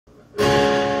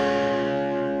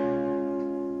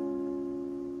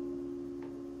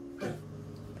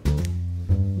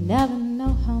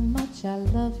much I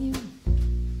love you.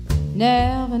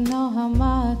 Never know how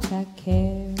much I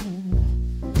care.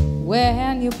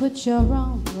 When you put your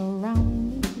arms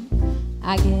around me,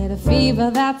 I get a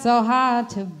fever that's so hard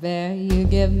to bear. You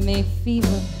give me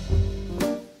fever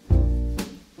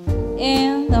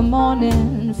in the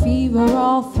morning, fever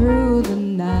all through the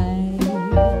night.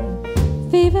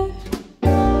 Fever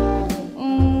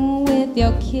with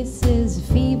your kisses,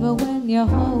 fever when you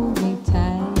hold me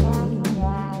tight.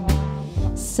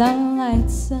 Sun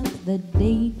lights up the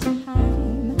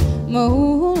daytime,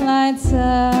 moon lights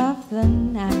up the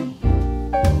night.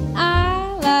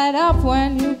 I light up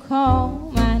when you call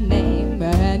my name,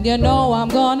 and you know I'm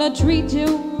gonna treat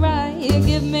you right. You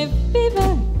give me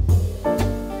fever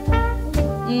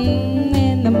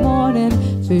in the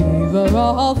morning, fever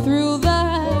all through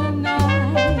the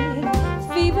night.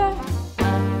 Fever,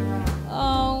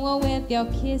 oh, with your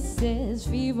kisses,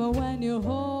 fever when you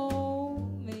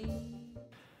hold me.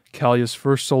 Kalya's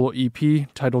first solo EP,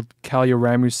 titled Kalya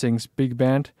Ramu Sings Big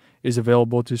Band, is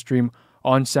available to stream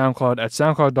on SoundCloud at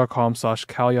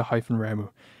soundcloud.com/Kalya-Ramu.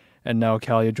 And now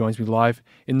Kalya joins me live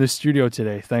in the studio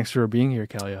today. Thanks for being here,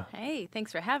 Kalya. Hey,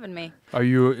 thanks for having me. Are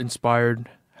you inspired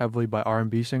heavily by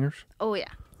R&B singers? Oh, yeah.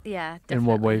 Yeah, definitely. In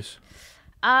what ways?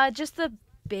 Just the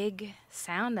big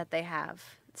sound that they have,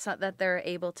 so that they're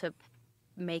able to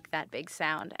make that big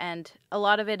sound. And a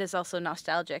lot of it is also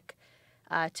nostalgic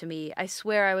to me. I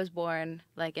swear I was born,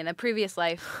 like, in a previous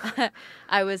life.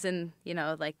 I was in,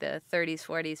 like the 30s,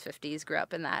 40s, 50s, grew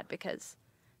up in that, because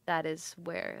that is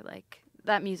where, like,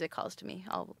 that music calls to me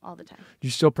all the time. Do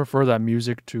you still prefer that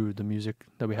music to the music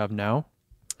that we have now?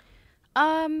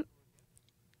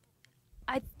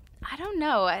 I don't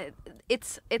know.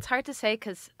 It's hard to say,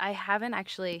 because I haven't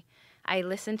actually. I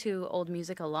listen to old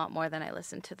music a lot more than I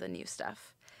listen to the new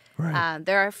stuff. Right.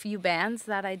 There are a few bands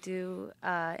that I do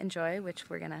enjoy, which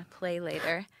we're gonna play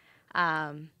later.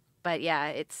 But yeah,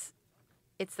 it's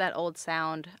that old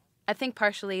sound. I think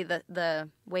partially the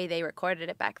way they recorded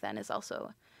it back then is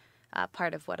also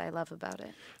part of what I love about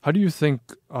it. How do you think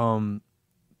the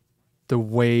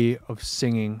way of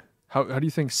singing? How do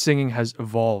you think singing has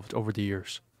evolved over the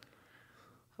years?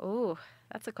 Oh,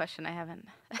 that's a question I haven't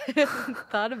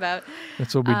thought about.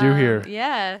 That's what we do here.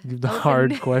 Yeah. The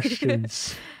hard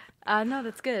questions. No,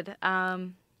 that's good. How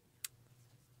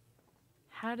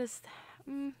does...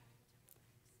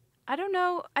 I don't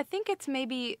know. I think it's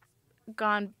maybe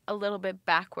gone a little bit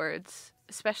backwards,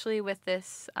 especially with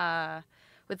this,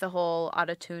 with the whole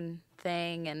auto-tune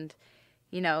thing, and,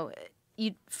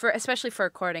 especially for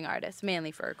recording artists,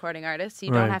 mainly for recording artists,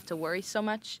 you don't have to worry so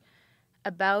much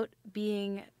about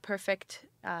being perfect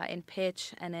in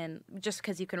pitch, and in just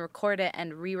because you can record it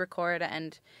and re-record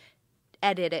and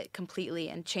edit it completely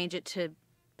and change it to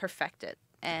perfect it.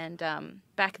 And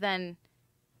back then,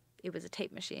 it was a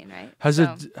tape machine, right? Has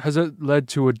it led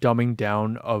to a dumbing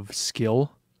down of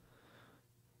skill?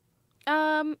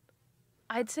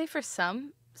 I'd say for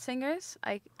some singers,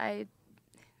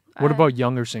 What about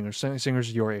younger singers,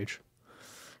 singers your age?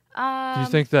 Do you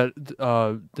think that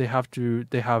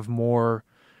they have more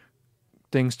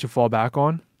things to fall back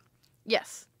on?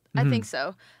 Yes, I think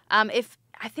so. I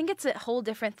think it's a whole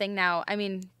different thing now. I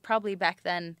mean, probably back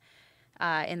then,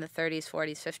 in the 30s,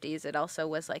 40s, 50s, it also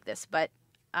was like this. But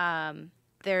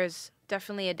there's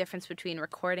definitely a difference between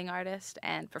recording artist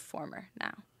and performer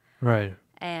now. Right.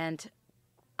 And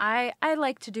I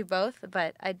like to do both,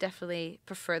 but I definitely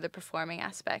prefer the performing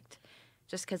aspect,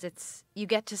 just because you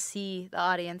get to see the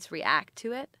audience react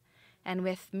to it. And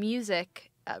with music,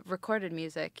 recorded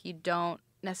music, you don't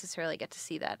necessarily get to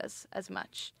see that as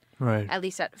much. Right. At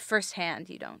least at first hand,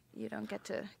 you don't get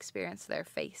to experience their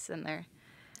face and their...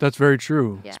 That's very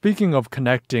true. Yeah. Speaking of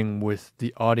connecting with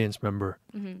the audience member,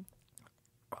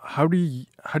 how do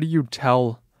you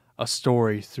tell a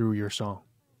story through your song?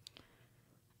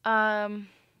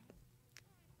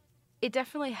 It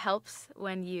definitely helps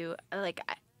when you,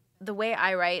 the way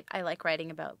I write, I like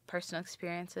writing about personal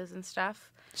experiences and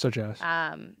stuff. Such as?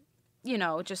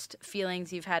 Just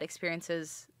feelings you've had,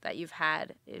 experiences that you've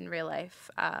had in real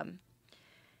life. Can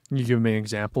you give me an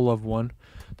example of one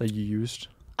that you used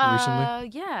recently?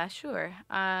 Yeah, sure.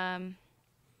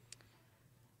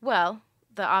 Well,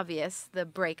 the obvious, the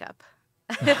breakup.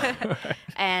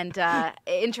 And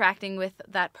interacting with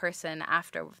that person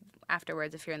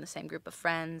afterwards, if you're in the same group of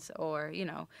friends, or,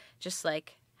 just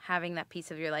like having that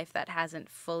piece of your life that hasn't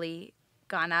fully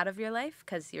gone out of your life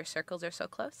because your circles are so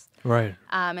close. Right.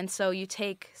 And so you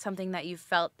take something that you've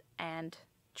felt and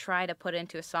try to put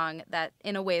into a song that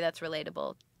in a way that's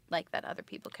relatable, like that other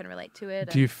people can relate to it.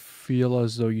 Do you feel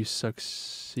as though you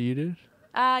succeeded?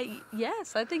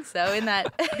 Yes, I think so. In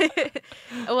that,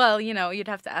 well, you'd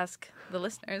have to ask the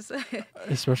listeners.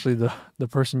 Especially the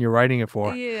person you're writing it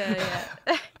for. Yeah.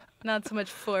 Not so much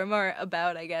for, more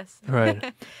about, I guess.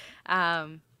 Right.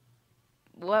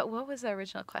 What was the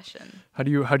original question? How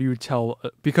do you tell?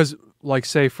 Because, like,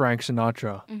 say Frank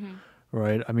Sinatra,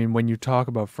 right? I mean, when you talk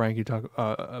about Frank, you talk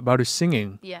about his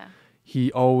singing. Yeah.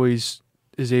 He always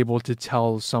is able to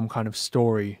tell some kind of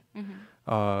story,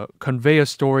 convey a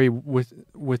story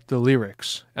with the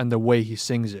lyrics and the way he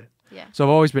sings it. Yeah. So I've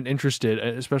always been interested,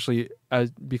 especially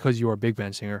because you are a big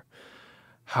band singer,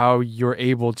 how you're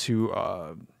able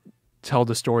to tell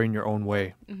the story in your own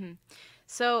way. Mm-hmm.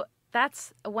 So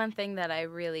that's one thing that I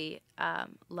really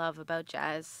love about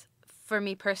jazz. For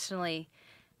me personally,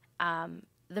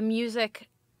 the music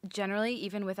generally,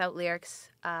 even without lyrics,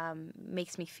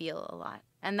 makes me feel a lot.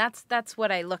 And that's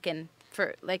what I look in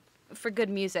for. Like, for good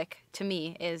music, to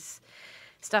me, is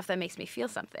stuff that makes me feel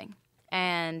something.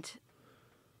 And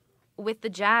with the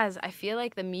jazz, I feel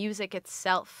like the music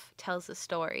itself tells the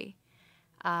story,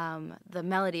 the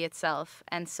melody itself.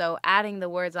 And so adding the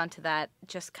words onto that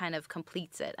just kind of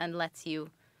completes it and lets you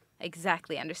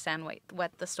exactly understand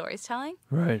what the story's telling.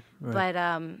 Right. But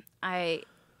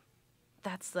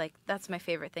that's my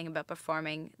favorite thing about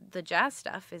performing the jazz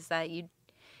stuff, is that you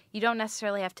don't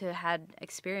necessarily have to had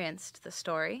experienced the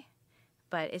story,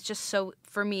 but it's just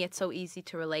for me, it's so easy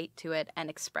to relate to it and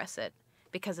express it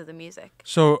because of the music.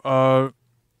 So,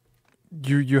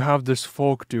 you have this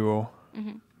folk duo,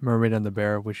 Mermaid and the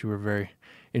Bear, which you were very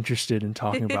interested in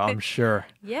talking about, I'm sure.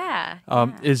 Yeah.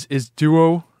 Is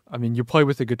duo? I mean, you play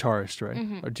with a guitarist,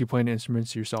 right? Or do you play any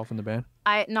instruments yourself in the band?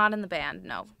 Not in the band,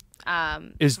 no.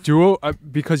 Is duo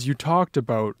because you talked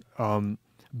about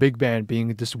big band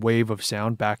being this wave of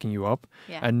sound backing you up,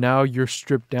 and now you're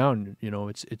stripped down.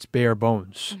 It's bare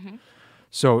bones.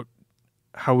 So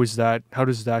how does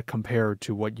that compare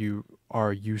to what you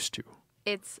are used to?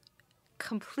 It's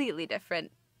completely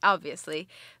different, obviously,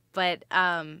 but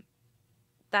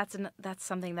that's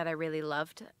something that I really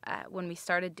loved when we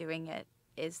started doing it.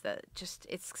 Is that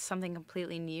it's something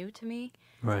completely new to me.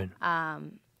 Right.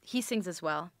 He sings as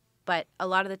well, but a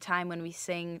lot of the time when we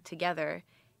sing together,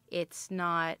 it's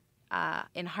not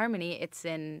in harmony, it's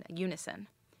in unison,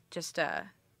 just an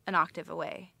octave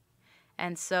away.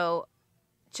 And so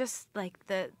just like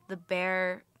the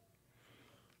Bear,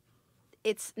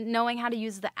 it's knowing how to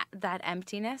use that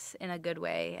emptiness in a good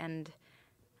way, and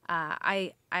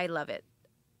I love it.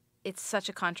 It's such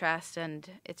a contrast, and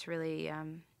it's really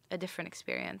a different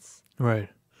experience. Right.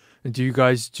 And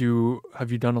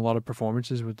have you done a lot of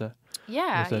performances with that?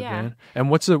 Yeah, with that band? And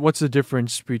what's the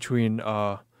difference between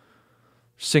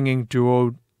singing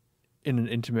duo in an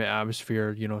intimate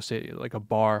atmosphere, say like a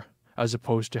bar, as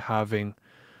opposed to having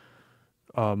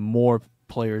more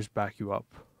players back you up?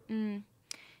 I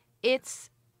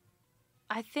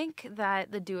think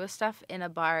that the duo stuff in a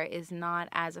bar is not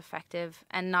as effective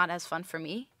and not as fun for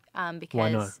me, because,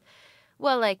 why not?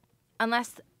 Well, like,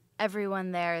 unless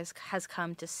everyone there has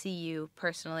come to see you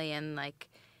personally, and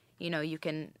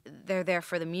they're there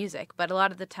for the music. But a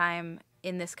lot of the time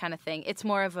in this kind of thing, it's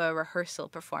more of a rehearsal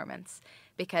performance,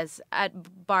 because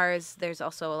at bars there's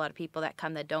also a lot of people that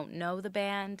come that don't know the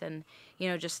band, and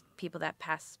just people that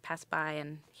pass by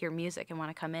and hear music and want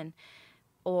to come in,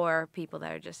 or people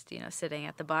that are just sitting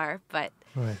at the bar. But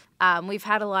right. We've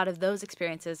had a lot of those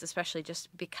experiences, especially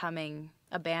just becoming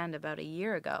a band about a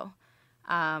year ago,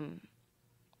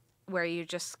 where you're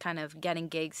just kind of getting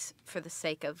gigs for the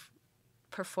sake of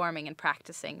performing and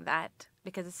practicing that,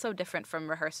 because it's so different from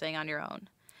rehearsing on your own.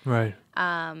 Right.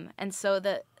 And so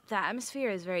the atmosphere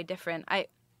is very different. I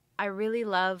really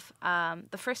love,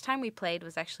 the first time we played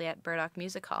was actually at Burdock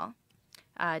Music Hall,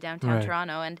 downtown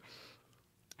Toronto, and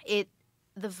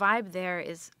the vibe there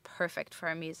is perfect for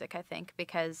our music, I think,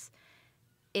 because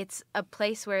it's a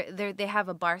place where they have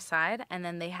a bar side, and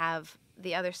then they have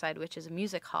the other side, which is a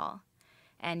music hall,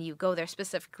 and you go there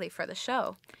specifically for the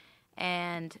show,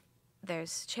 and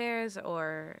there's chairs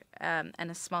and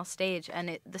a small stage,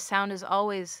 and the sound is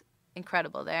always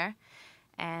incredible there,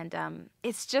 and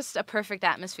it's just a perfect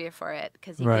atmosphere for it,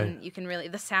 because you can really,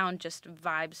 the sound just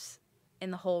vibes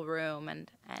in the whole room, and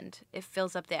it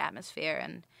fills up the atmosphere,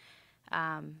 and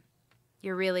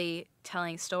you're really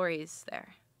telling stories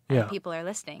there, and people are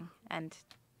listening and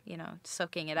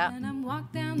soaking it up. And I'm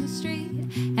walking down the street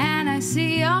and I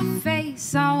see your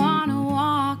face, I wanna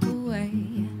walk away.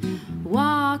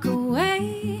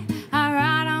 I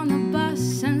ride on the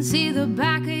bus and see the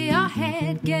back of your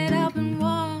head, get up and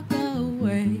walk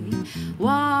away.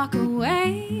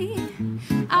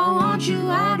 I want you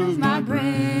out of my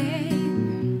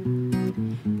brain,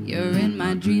 you're in my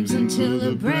my dreams until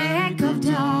the break of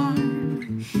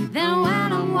dawn. Then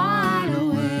when I'm wide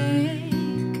awake,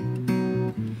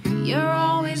 you're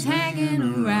always hanging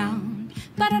around.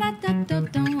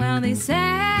 Ba-da-da-da-da-da. Well, they say,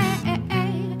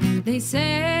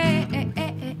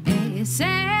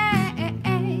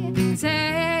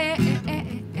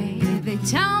 they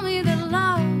tell me that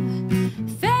love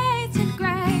fades to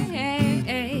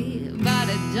gray, but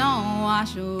it don't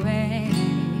wash away.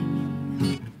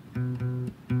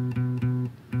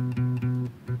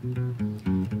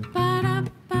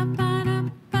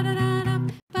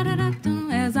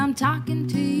 As I'm talking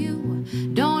to you,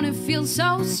 don't it feel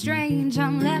so strange?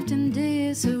 I'm left in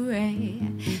disarray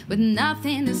with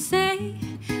nothing to say.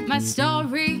 My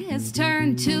story has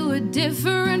turned to a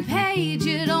different page.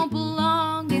 You don't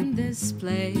belong in this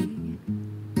play.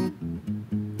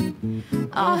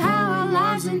 Oh, how our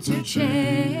lives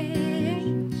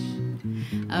interchange.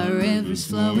 Our rivers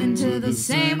flow into the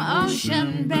same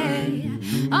ocean bay.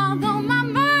 Although my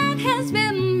mind has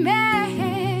been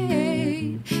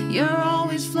made, you're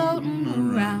always floating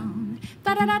around.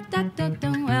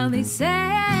 Ba-da-da-da-da-da. Well, they say,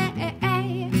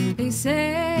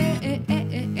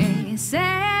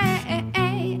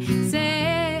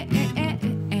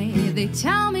 they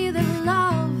tell me that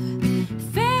love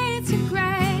fades to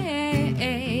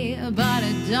gray, but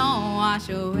it don't wash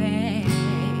away.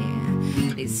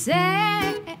 They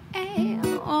say,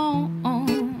 oh,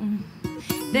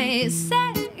 they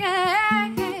say,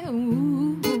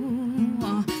 ooh,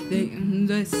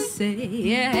 they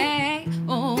say,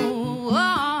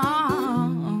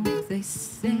 oh, they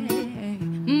say,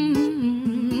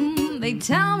 they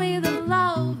tell me that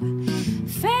love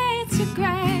fades to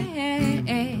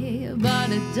gray, but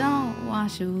it don't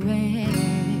wash away.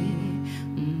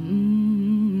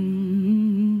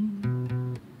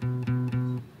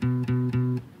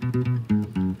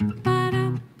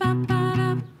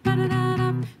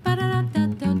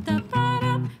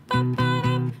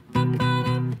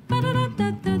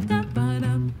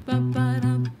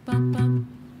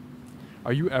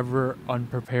 Are you ever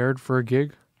unprepared for a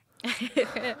gig?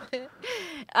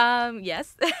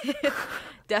 Yes,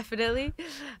 definitely.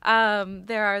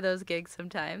 There are those gigs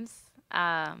sometimes.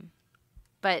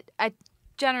 But I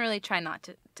generally try not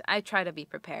to. I try to be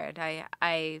prepared.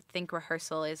 I think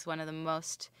rehearsal is one of the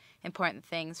most important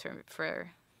things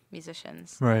for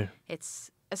musicians. Right. It's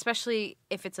especially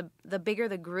if it's the bigger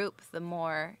the group, the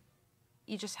more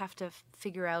you just have to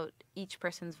figure out each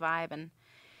person's vibe and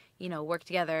work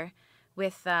together.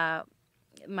 With my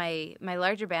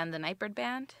larger band, the Nightbird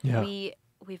Band,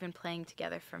 we've been playing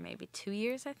together for maybe 2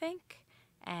 years, I think,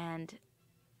 and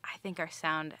I think our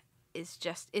sound is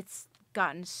it's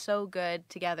gotten so good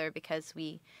together because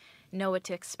we know what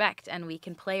to expect and we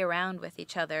can play around with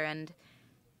each other, and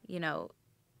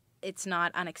it's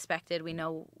not unexpected. We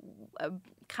know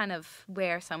kind of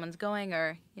where someone's going,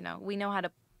 or we know how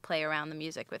to play around the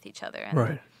music with each other, and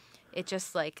right. It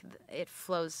just it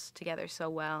flows together so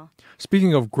well.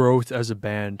 Speaking of growth as a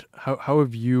band, how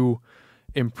have you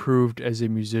improved as a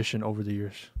musician over the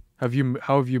years? How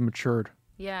have you matured?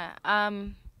 Yeah,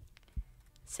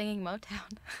 singing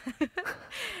Motown.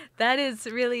 That is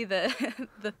really the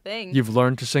thing. You've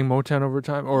learned to sing Motown over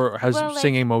time, or has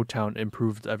singing Motown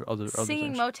improved other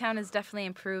singing things? Motown has definitely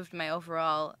improved my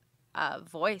overall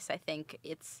voice. I think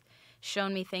it's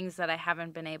shown me things that I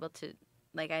haven't been able to.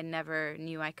 I never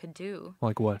knew I could do.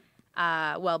 Like what?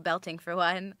 Well, belting for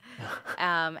one.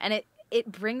 And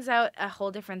it brings out a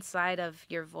whole different side of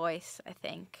your voice, I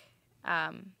think,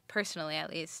 personally at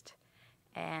least.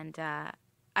 And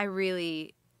I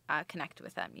really connect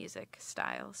with that music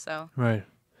style. So right.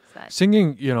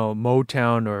 Singing,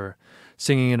 Motown or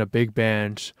singing in a big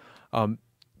band,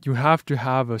 you have to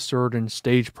have a certain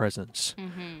stage presence.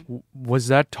 Mm-hmm. Was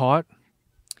that taught?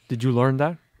 Did you learn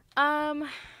that?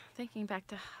 Thinking back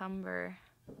to Humber.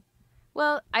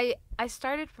 Well, I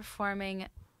started performing.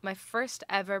 My first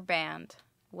ever band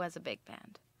was a big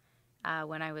band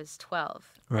when I was 12.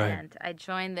 Right. And I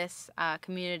joined this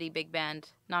community big band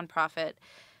nonprofit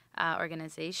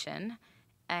organization,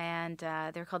 and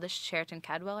they're called the Sheraton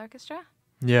Cadwell Orchestra.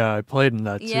 Yeah, I played in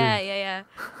that too. Yeah.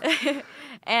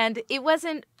 And it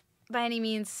wasn't by any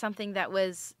means something that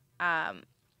was,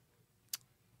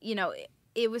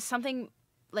 it was something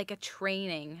like a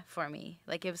training for me.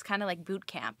 It was kind of like boot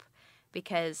camp,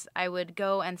 because I would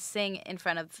go and sing in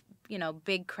front of,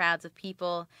 big crowds of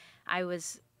people. I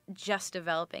was just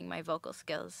developing my vocal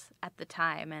skills at the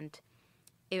time, and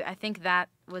I think that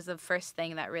was the first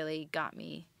thing that really got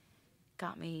me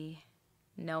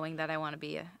knowing that I want to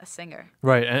be a singer.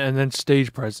 Right, and then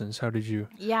stage presence. How did you?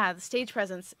 Yeah, the stage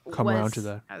presence come around to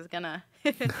that. I was gonna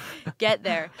get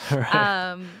there.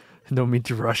 Right. Don't mean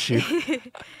to rush you.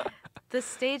 The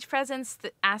stage presence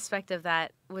aspect of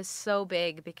that was so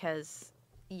big because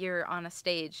you're on a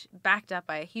stage backed up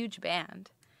by a huge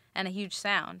band and a huge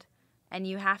sound, and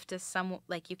you have to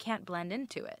you can't blend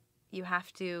into it. You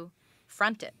have to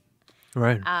front it.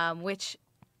 Right. Which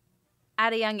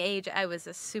at a young age I was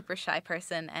a super shy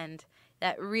person, and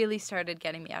that really started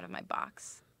getting me out of my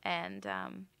box. And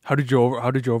how did you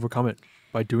overcome it?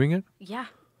 By doing it? Yeah,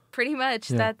 pretty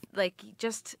much. Yeah.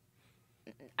 That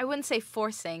I wouldn't say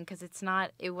forcing, because that's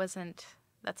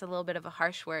a little bit of a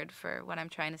harsh word for what I'm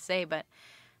trying to say, but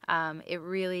it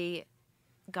really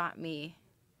got me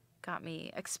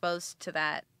exposed to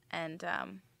that, and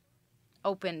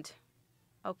opened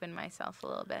myself a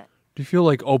little bit. Do you feel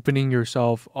like opening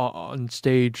yourself on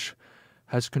stage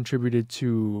has contributed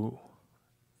to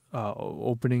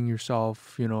opening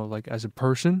yourself, like as a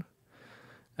person,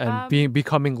 and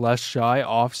becoming less shy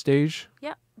off stage?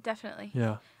 Yeah, definitely.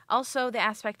 Yeah. Also, the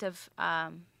aspect of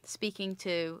speaking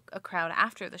to a crowd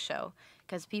after the show,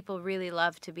 because people really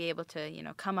love to be able to,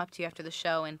 come up to you after the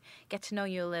show and get to know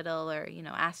you a little, or,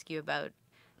 ask you about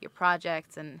your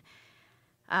projects. And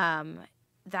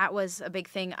that was a big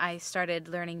thing I started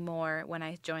learning more when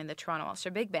I joined the Toronto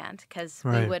Ulster Big Band, because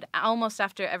we would, almost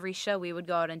after every show, we would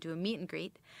go out and do a meet and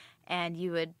greet, and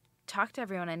you would talk to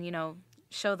everyone and,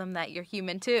 show them that you're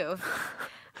human too.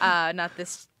 Not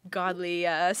this godly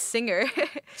singer.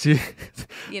 Do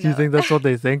you think that's what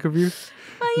they think of you?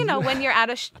 Well, when you're at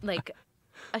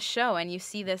a show and you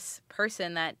see this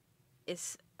person that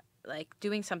is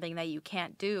doing something that you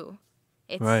can't do,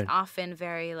 it's often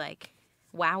very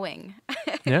wowing,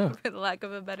 for the lack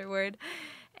of a better word.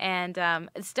 And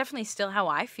it's definitely still how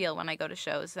I feel when I go to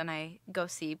shows and I go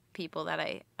see people that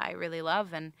I really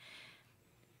love, and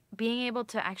being able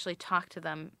to actually talk to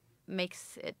them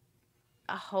makes it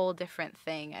a whole different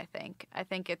thing. I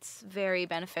think it's very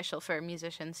beneficial for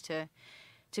musicians to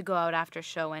go out after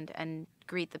show and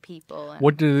greet the people. And,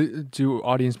 what do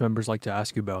audience members like to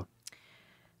ask you about?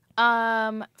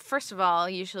 First of all,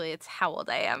 usually it's how old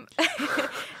I am.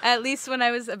 At least when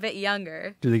I was a bit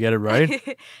younger. Do they get it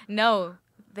right? No,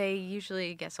 they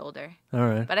usually guess older. All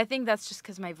right. But I think that's just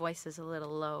because my voice is a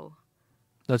little low.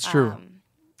 That's true.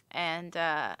 And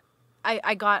I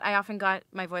often got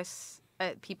my voice.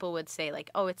 People would say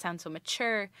oh, it sounds so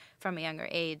mature from a younger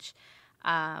age.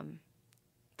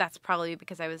 That's probably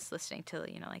because I was listening to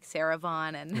Sarah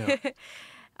Vaughan and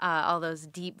all those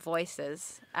deep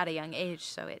voices at a young age.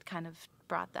 So it kind of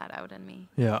brought that out in me.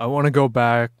 Yeah, I want to go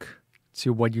back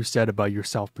to what you said about your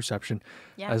self-perception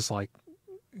as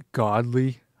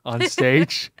godly on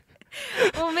stage.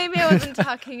 Well, maybe I wasn't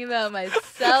talking about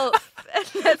myself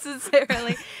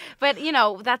necessarily. But,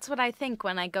 that's what I think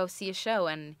when I go see a show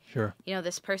and,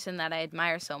 this person that I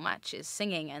admire so much is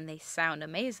singing and they sound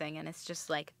amazing. And it's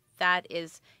just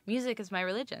music is my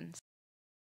religion.